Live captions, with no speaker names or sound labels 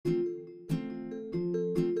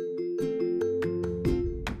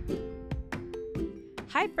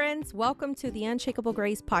Hi, friends. Welcome to the Unshakable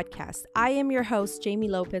Grace podcast. I am your host, Jamie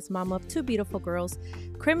Lopez, mom of two beautiful girls,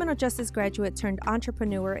 criminal justice graduate turned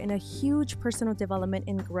entrepreneur, and a huge personal development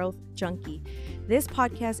and growth junkie. This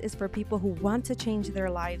podcast is for people who want to change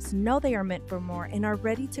their lives, know they are meant for more, and are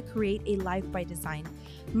ready to create a life by design.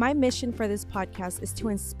 My mission for this podcast is to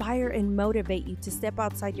inspire and motivate you to step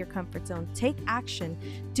outside your comfort zone, take action,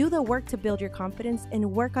 do the work to build your confidence,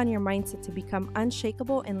 and work on your mindset to become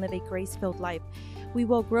unshakable and live a grace-filled life. We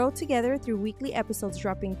will grow together through weekly episodes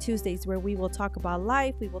dropping Tuesdays where we will talk about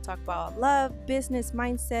life, we will talk about love, business,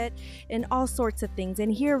 mindset, and all sorts of things, and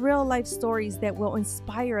hear real life stories that will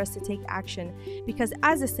inspire us to take action. Because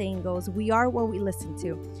as the saying goes, we are what we listen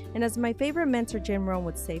to. And as my favorite mentor, Jim Rohn,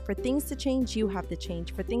 would say, for things to change, you have to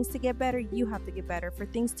change. For things to get better, you have to get better. For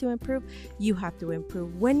things to improve, you have to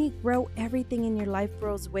improve. When you grow, everything in your life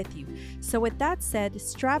grows with you. So with that said,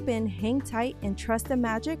 strap in, hang tight, and trust the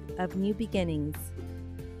magic of new beginnings.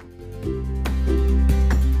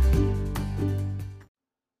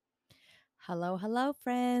 Hello,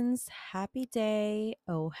 friends. Happy day.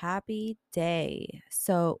 Oh, happy day.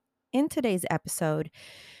 So, in today's episode,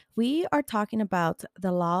 we are talking about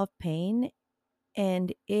the law of pain,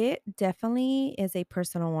 and it definitely is a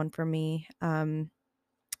personal one for me.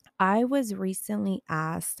 I was recently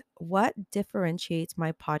asked what differentiates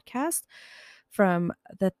my podcast from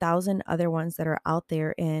the thousand other ones that are out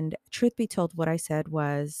there. And truth be told, what I said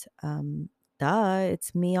was, duh,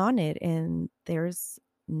 it's me on it. And there's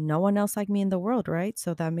no one else like me in the world, right?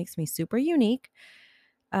 So that makes me super unique.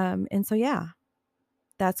 Yeah,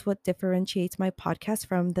 that's what differentiates my podcast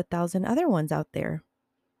from the thousand other ones out there.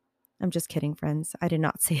 I'm just kidding, friends. I did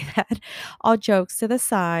not say that. All jokes to the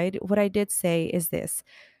side, what I did say is this.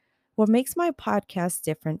 What makes my podcast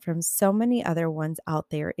different from so many other ones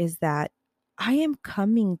out there is that I am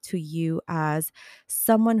coming to you as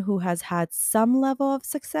someone who has had some level of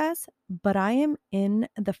success, but I am in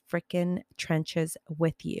the freaking trenches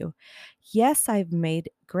with you. Yes, I've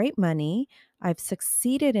made great money. I've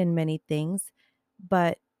succeeded in many things,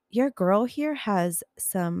 but your girl here has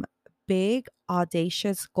some big,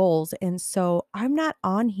 audacious goals. And so I'm not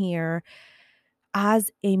on here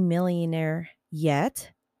as a millionaire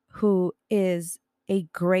yet who is a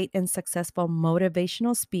great and successful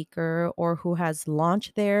motivational speaker or who has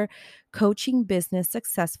launched their coaching business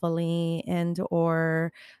successfully and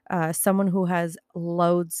or someone who has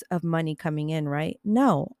loads of money coming in, right?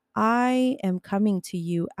 No, I am coming to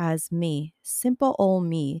you as me, simple old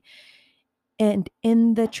me, and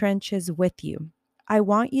in the trenches with you. I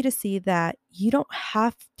want you to see that you don't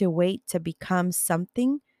have to wait to become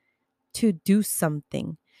something to do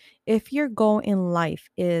something. If your goal in life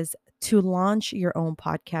is to launch your own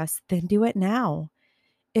podcast, then do it now.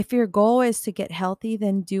 If your goal is to get healthy,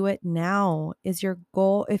 then do it now. If your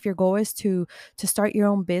goal is to start your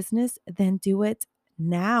own business, then do it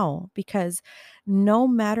now because no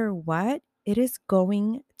matter what, it is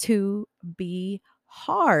going to be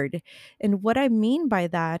hard. And what I mean by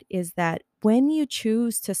that is that when you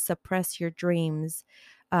choose to suppress your dreams,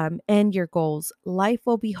 and your goals, life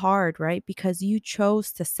will be hard, right? Because you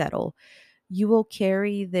chose to settle. You will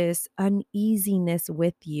carry this uneasiness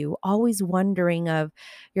with you, always wondering of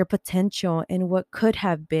your potential and what could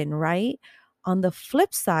have been, right? On the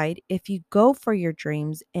flip side, if you go for your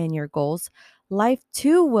dreams and your goals, life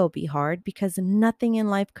too will be hard because nothing in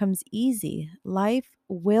life comes easy. Life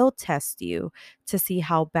will test you to see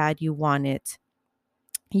how bad you want it.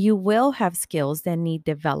 You will have skills that need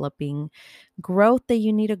developing, growth that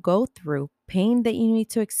you need to go through, pain that you need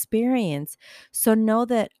to experience. So know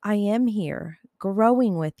that I am here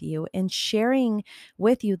growing with you and sharing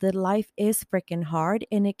with you that life is freaking hard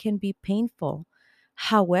and it can be painful.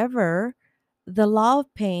 However, the law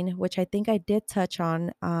of pain, which I think I did touch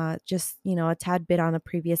on just, a tad bit on a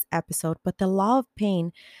previous episode, but the law of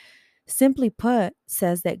pain, simply put,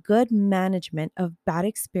 says that good management of bad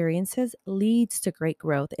experiences leads to great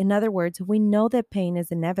growth. In other words, we know that pain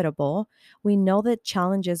is inevitable. We know that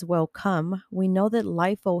challenges will come. We know that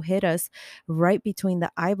life will hit us right between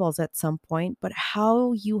the eyeballs at some point. But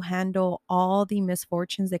how you handle all the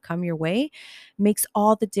misfortunes that come your way makes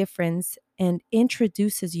all the difference and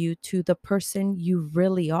introduces you to the person you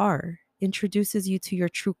really are, introduces you to your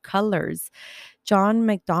true colors. John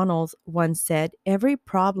McDonald once said, every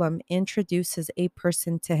problem introduces a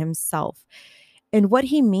person to himself. And what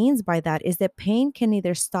he means by that is that pain can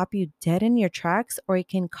either stop you dead in your tracks or it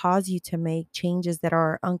can cause you to make changes that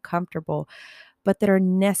are uncomfortable, but that are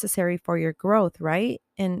necessary for your growth, right?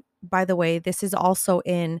 And by the way, this is also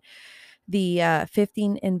in the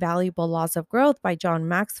 15 Invaluable Laws of Growth by John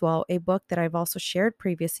Maxwell, a book that I've also shared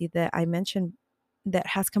previously that I mentioned that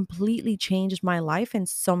has completely changed my life in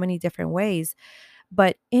so many different ways.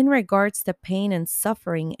 But in regards to pain and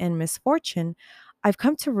suffering and misfortune, I've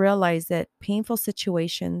come to realize that painful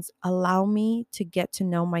situations allow me to get to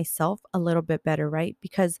know myself a little bit better, right?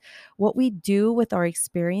 Because what we do with our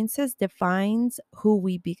experiences defines who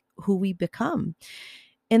we become.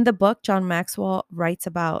 In the book, John Maxwell writes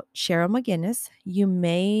about Cheryl McGinnis. You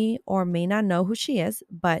may or may not know who she is,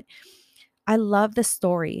 but I love the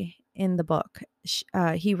story in the book.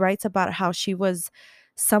 He writes about how she was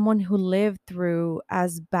someone who lived through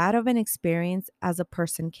as bad of an experience as a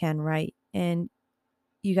person can, right? And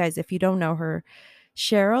you guys, if you don't know her,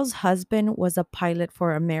 Cheryl's husband was a pilot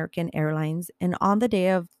for American Airlines. And on the day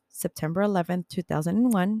of September 11th,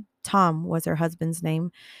 2001, Tom was her husband's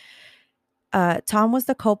name. Tom was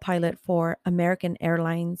the co pilot for American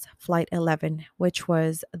Airlines Flight 11, which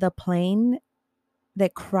was the plane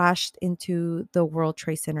that crashed into the World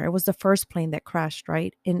Trade Center. It was the first plane that crashed,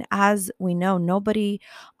 right? And as we know, nobody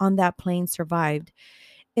on that plane survived.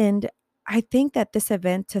 And I think that this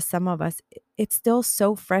event to some of us, it's still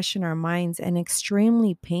so fresh in our minds and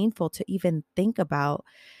extremely painful to even think about.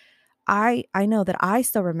 I know that I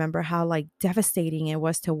still remember how like devastating it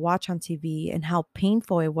was to watch on TV and how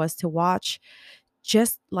painful it was to watch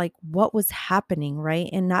just like what was happening, right?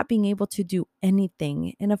 And not being able to do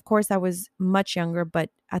anything. And of course, I was much younger, but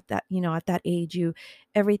at that, at that age,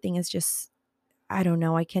 everything is just, I don't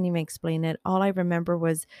know, I can't even explain it. All I remember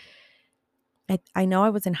was, I know I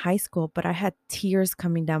was in high school, but I had tears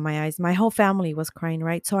coming down my eyes. My whole family was crying,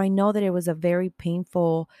 right? So I know that it was a very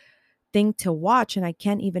painful thing to watch. And I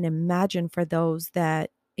can't even imagine for those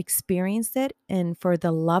that experienced it and for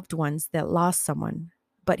the loved ones that lost someone.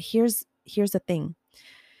 But here's the thing.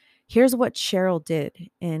 Here's what Cheryl did.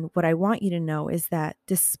 And what I want you to know is that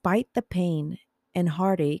despite the pain and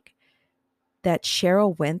heartache that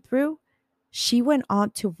Cheryl went through, she went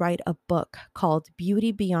on to write a book called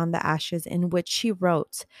Beauty Beyond the Ashes, in which she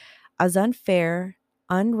wrote, as unfair,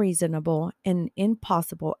 unreasonable, and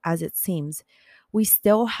impossible as it seems, we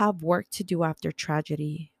still have work to do after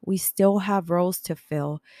tragedy. We still have roles to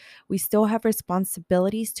fill. We still have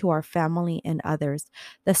responsibilities to our family and others.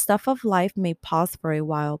 The stuff of life may pause for a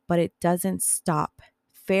while, but it doesn't stop.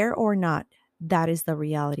 Fair or not, that is the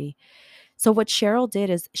reality. So, what Cheryl did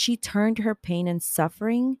is she turned her pain and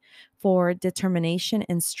suffering for determination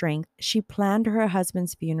and strength. She planned her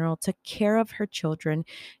husband's funeral, took care of her children,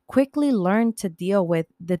 quickly learned to deal with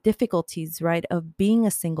the difficulties, right, of being a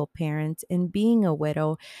single parent and being a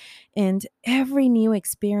widow. And every new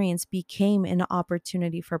experience became an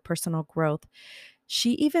opportunity for personal growth.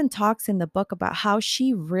 She even talks in the book about how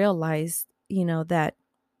she realized, that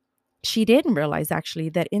she didn't realize actually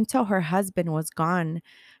that until her husband was gone,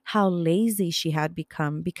 how lazy she had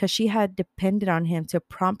become because she had depended on him to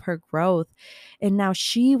prompt her growth. And now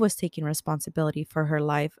she was taking responsibility for her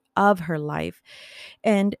life, of her life.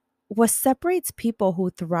 And what separates people who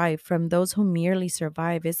thrive from those who merely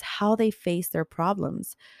survive is how they face their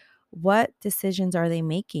problems. What decisions are they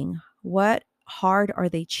making? What hard are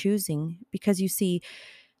they choosing? Because you see,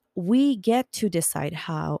 we get to decide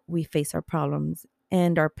how we face our problems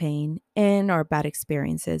and our pain and our bad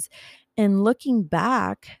experiences. And looking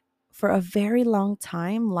back, for a very long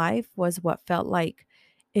time, life was what felt like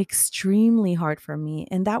extremely hard for me.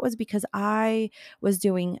 And that was because I was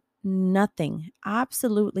doing nothing,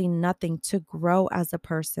 absolutely nothing to grow as a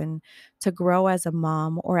person, to grow as a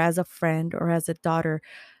mom or as a friend or as a daughter.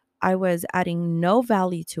 I was adding no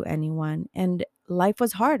value to anyone. And life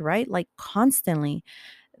was hard, right? Like constantly.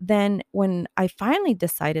 Then, when I finally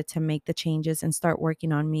decided to make the changes and start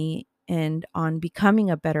working on me and on becoming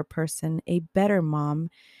a better person, a better mom,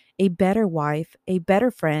 a better wife, a better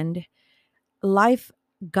friend, life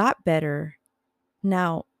got better.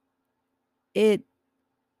 Now, it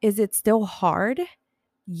is it still hard?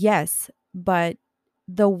 Yes, but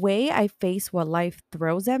the way I face what life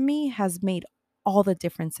throws at me has made all the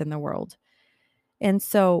difference in the world. And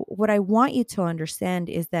so, what I want you to understand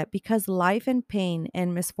is that because life and pain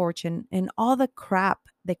and misfortune and all the crap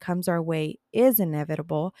that comes our way is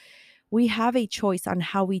inevitable, we have a choice on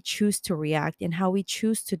how we choose to react and how we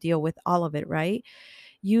choose to deal with all of it, right?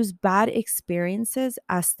 Use bad experiences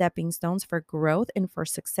as stepping stones for growth and for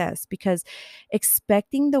success because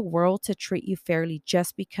expecting the world to treat you fairly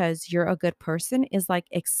just because you're a good person is like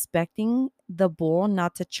expecting the bull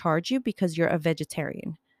not to charge you because you're a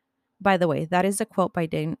vegetarian. By the way, that is a quote by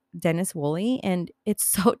Dennis Woolley, and it's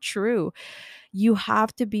so true. You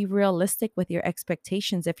have to be realistic with your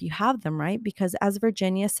expectations if you have them, right? Because as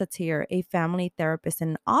Virginia Satir, a family therapist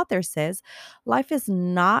and author, says, life is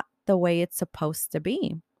not the way it's supposed to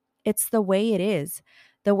be. It's the way it is.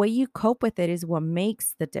 The way you cope with it is what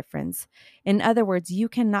makes the difference. In other words, you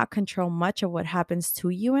cannot control much of what happens to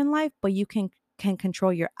you in life, but you can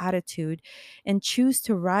control your attitude and choose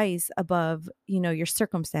to rise above, your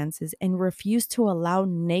circumstances and refuse to allow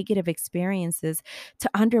negative experiences to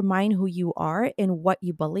undermine who you are and what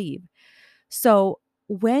you believe. So,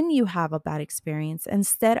 when you have a bad experience,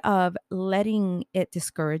 instead of letting it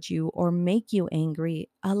discourage you or make you angry,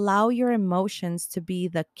 allow your emotions to be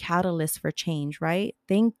the catalyst for change, right?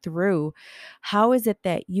 Think through, how is it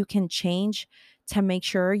that you can change to make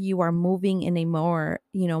sure you are moving in a more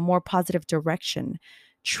positive direction.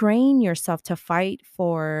 Train yourself to fight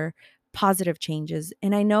for positive changes.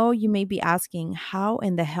 And I know you may be asking, how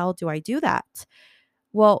in the hell do I do that?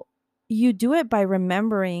 Well, you do it by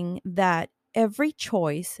remembering that every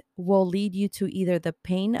choice will lead you to either the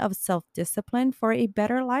pain of self discipline for a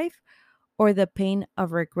better life or the pain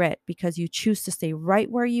of regret because you choose to stay right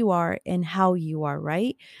where you are and how you are,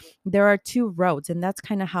 right? There are two roads, and that's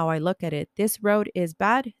kind of how I look at it. This road is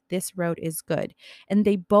bad, this road is good, and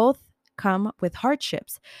they both come with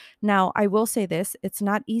hardships. Now, I will say this, it's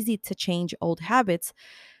not easy to change old habits,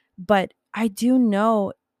 but I do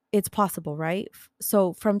know it's possible, right?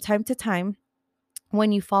 So from time to time,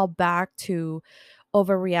 when you fall back to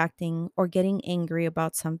overreacting or getting angry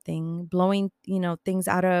about something, blowing, things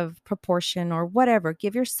out of proportion or whatever,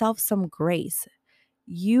 give yourself some grace.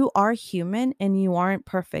 You are human and you aren't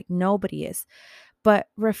perfect. Nobody is. But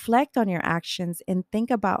reflect on your actions and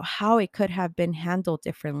think about how it could have been handled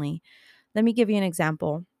differently. Let me give you an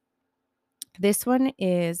example. This one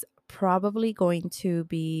is probably going to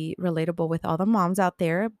be relatable with all the moms out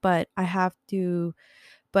there, but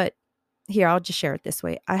here, I'll just share it this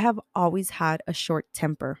way. I have always had a short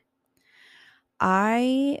temper.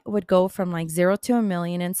 I would go from like 0 to a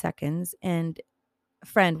million in seconds. And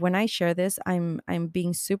friend, when I share this, I'm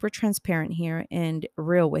being super transparent here and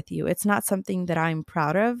real with you. It's not something that I'm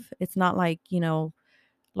proud of. It's not like,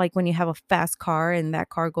 like when you have a fast car and that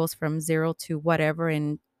car goes from 0 to whatever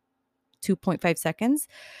in 2.5 seconds.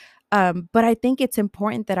 But I think it's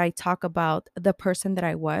important that I talk about the person that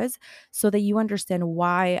I was so that you understand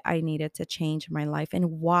why I needed to change my life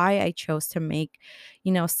and why I chose to make,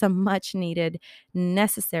 some much needed,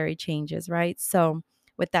 necessary changes, right? So,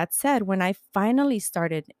 with that said, when I finally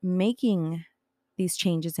started making these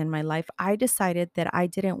changes in my life, I decided that I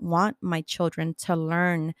didn't want my children to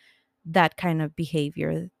learn that kind of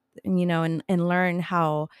behavior, and learn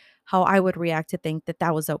how I would react to think that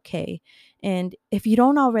that was okay. And if you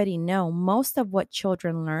don't already know, most of what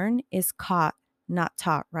children learn is caught, not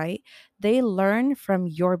taught, right? They learn from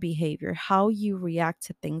your behavior, how you react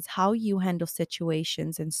to things, how you handle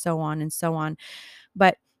situations, and so on and so on.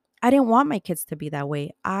 But I didn't want my kids to be that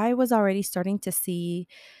way. I was already starting to see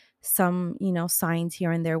some, signs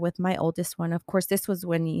here and there with my oldest one. Of course, this was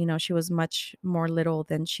when, she was much more little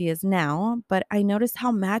than she is now, but I noticed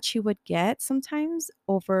how mad she would get sometimes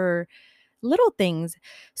over little things.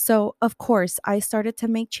 So, of course, I started to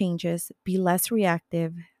make changes, be less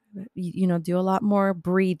reactive, do a lot more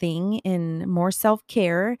breathing and more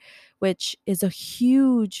self-care, which is a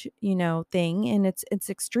huge, thing, and it's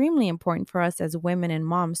extremely important for us as women and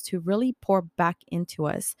moms to really pour back into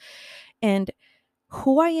us. And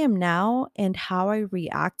who I am now and how I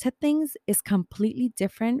react to things is completely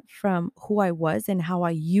different from who I was and how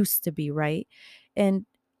I used to be, right? And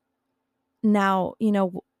now,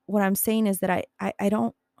 what I'm saying is that I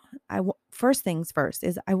don't first things first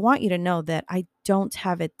is I want you to know that I don't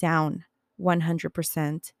have it down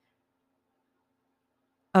 100%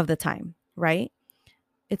 of the time, right?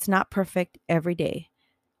 It's not perfect every day.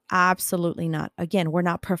 Absolutely not. Again, we're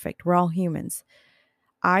not perfect. We're all humans.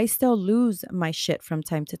 I still lose my shit from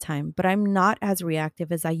time to time, but I'm not as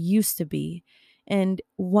reactive as I used to be. And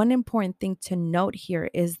one important thing to note here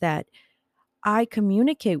is that I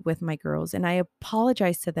communicate with my girls and I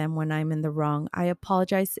apologize to them when I'm in the wrong. I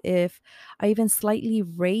apologize if I even slightly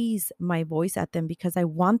raise my voice at them because I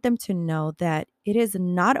want them to know that it is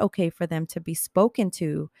not okay for them to be spoken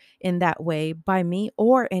to in that way by me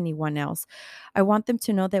or anyone else. I want them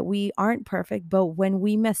to know that we aren't perfect, but when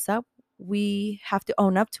we mess up, we have to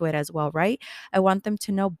own up to it as well, right? I want them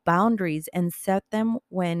to know boundaries and set them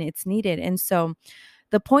when it's needed. And so,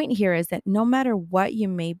 the point here is that no matter what you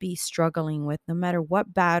may be struggling with, no matter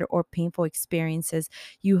what bad or painful experiences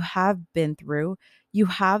you have been through, you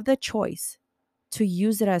have the choice to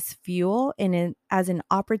use it as fuel and as an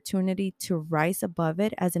opportunity to rise above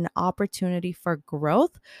it, as an opportunity for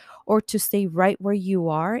growth, or to stay right where you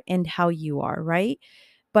are and how you are, right?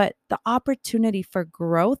 But the opportunity for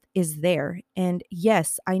growth is there. And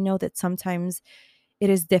yes, I know that sometimes it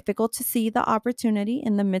is difficult to see the opportunity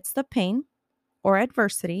in the midst of pain, or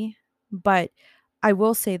adversity, but I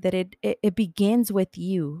will say that it begins with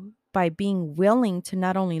you by being willing to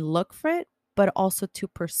not only look for it, but also to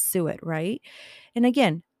pursue it, right? And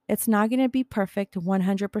again, it's not going to be perfect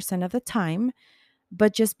 100% of the time,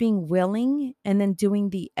 but just being willing and then doing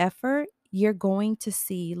the effort, you're going to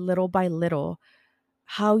see little by little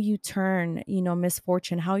how you turn,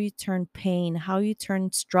 misfortune, how you turn pain, how you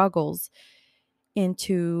turn struggles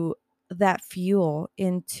into that fuel,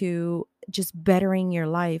 into just bettering your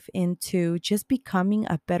life, into just becoming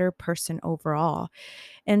a better person overall.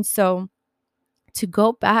 And so, to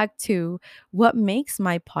go back to what makes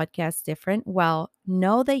my podcast different, well,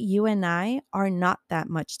 know that you and I are not that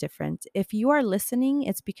much different. If you are listening,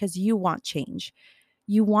 it's because you want change.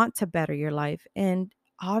 You want to better your life. And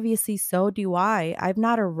obviously, so do I. I've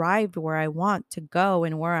not arrived where I want to go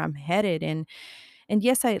and where I'm headed. And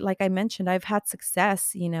yes, like I mentioned, I've had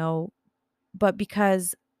success, but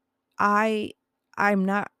because I I'm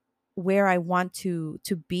not where I want to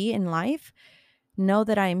be in life, know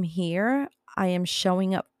that I'm here. I am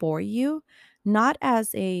showing up for you, not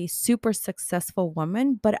as a super successful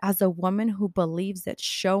woman, but as a woman who believes that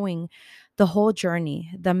showing the whole journey,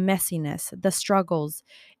 the messiness, the struggles,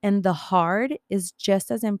 and the hard is just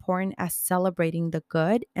as important as celebrating the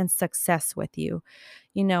good and success with you.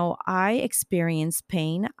 I experience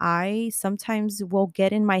pain. I sometimes will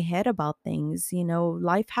get in my head about things.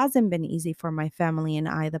 Life hasn't been easy for my family and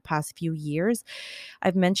I the past few years.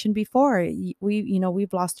 I've mentioned before,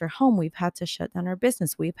 we've lost our home, we've had to shut down our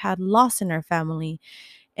business, we've had loss in our family.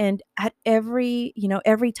 And at every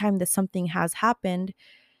time that something has happened,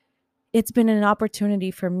 it's been an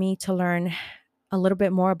opportunity for me to learn a little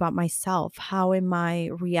bit more about myself. How am I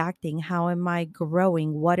reacting? How am I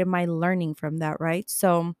growing? What am I learning from that, right?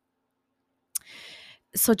 So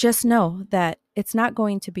just know that it's not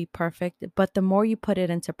going to be perfect, but the more you put it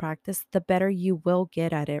into practice, the better you will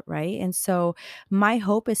get at it, right? And so my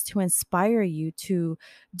hope is to inspire you to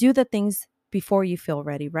do the things before you feel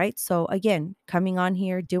ready, right? So again, coming on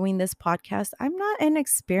here doing this podcast, I'm not an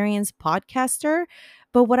experienced podcaster,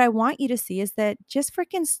 but what I want you to see is that just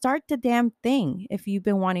freaking start the damn thing if you've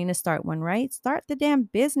been wanting to start one, right? Start the damn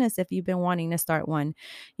business if you've been wanting to start one.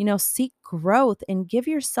 Seek growth and give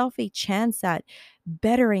yourself a chance at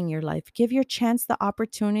bettering your life. Give your chance the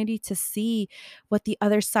opportunity to see what the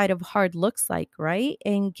other side of hard looks like, right?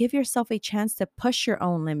 And give yourself a chance to push your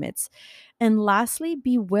own limits. And lastly,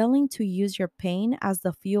 be willing to use your pain as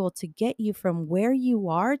the fuel to get you from where you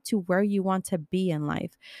are to where you want to be in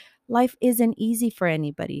life. Life isn't easy for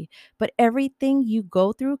anybody, but everything you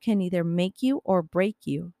go through can either make you or break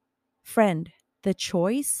you. Friend, the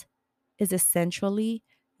choice is essentially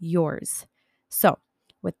yours. So,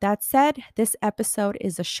 with that said, this episode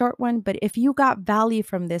is a short one, but if you got value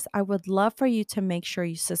from this, I would love for you to make sure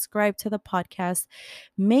you subscribe to the podcast.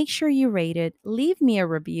 Make sure you rate it, leave me a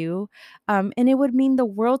review, and it would mean the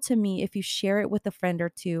world to me if you share it with a friend or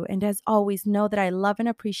two. And as always, know that I love and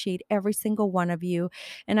appreciate every single one of you.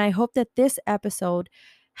 And I hope that this episode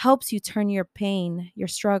helps you turn your pain, your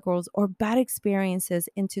struggles, or bad experiences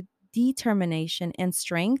into determination and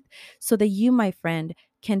strength so that you, my friend,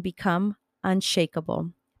 can become unshakable.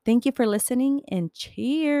 Thank you for listening and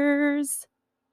cheers.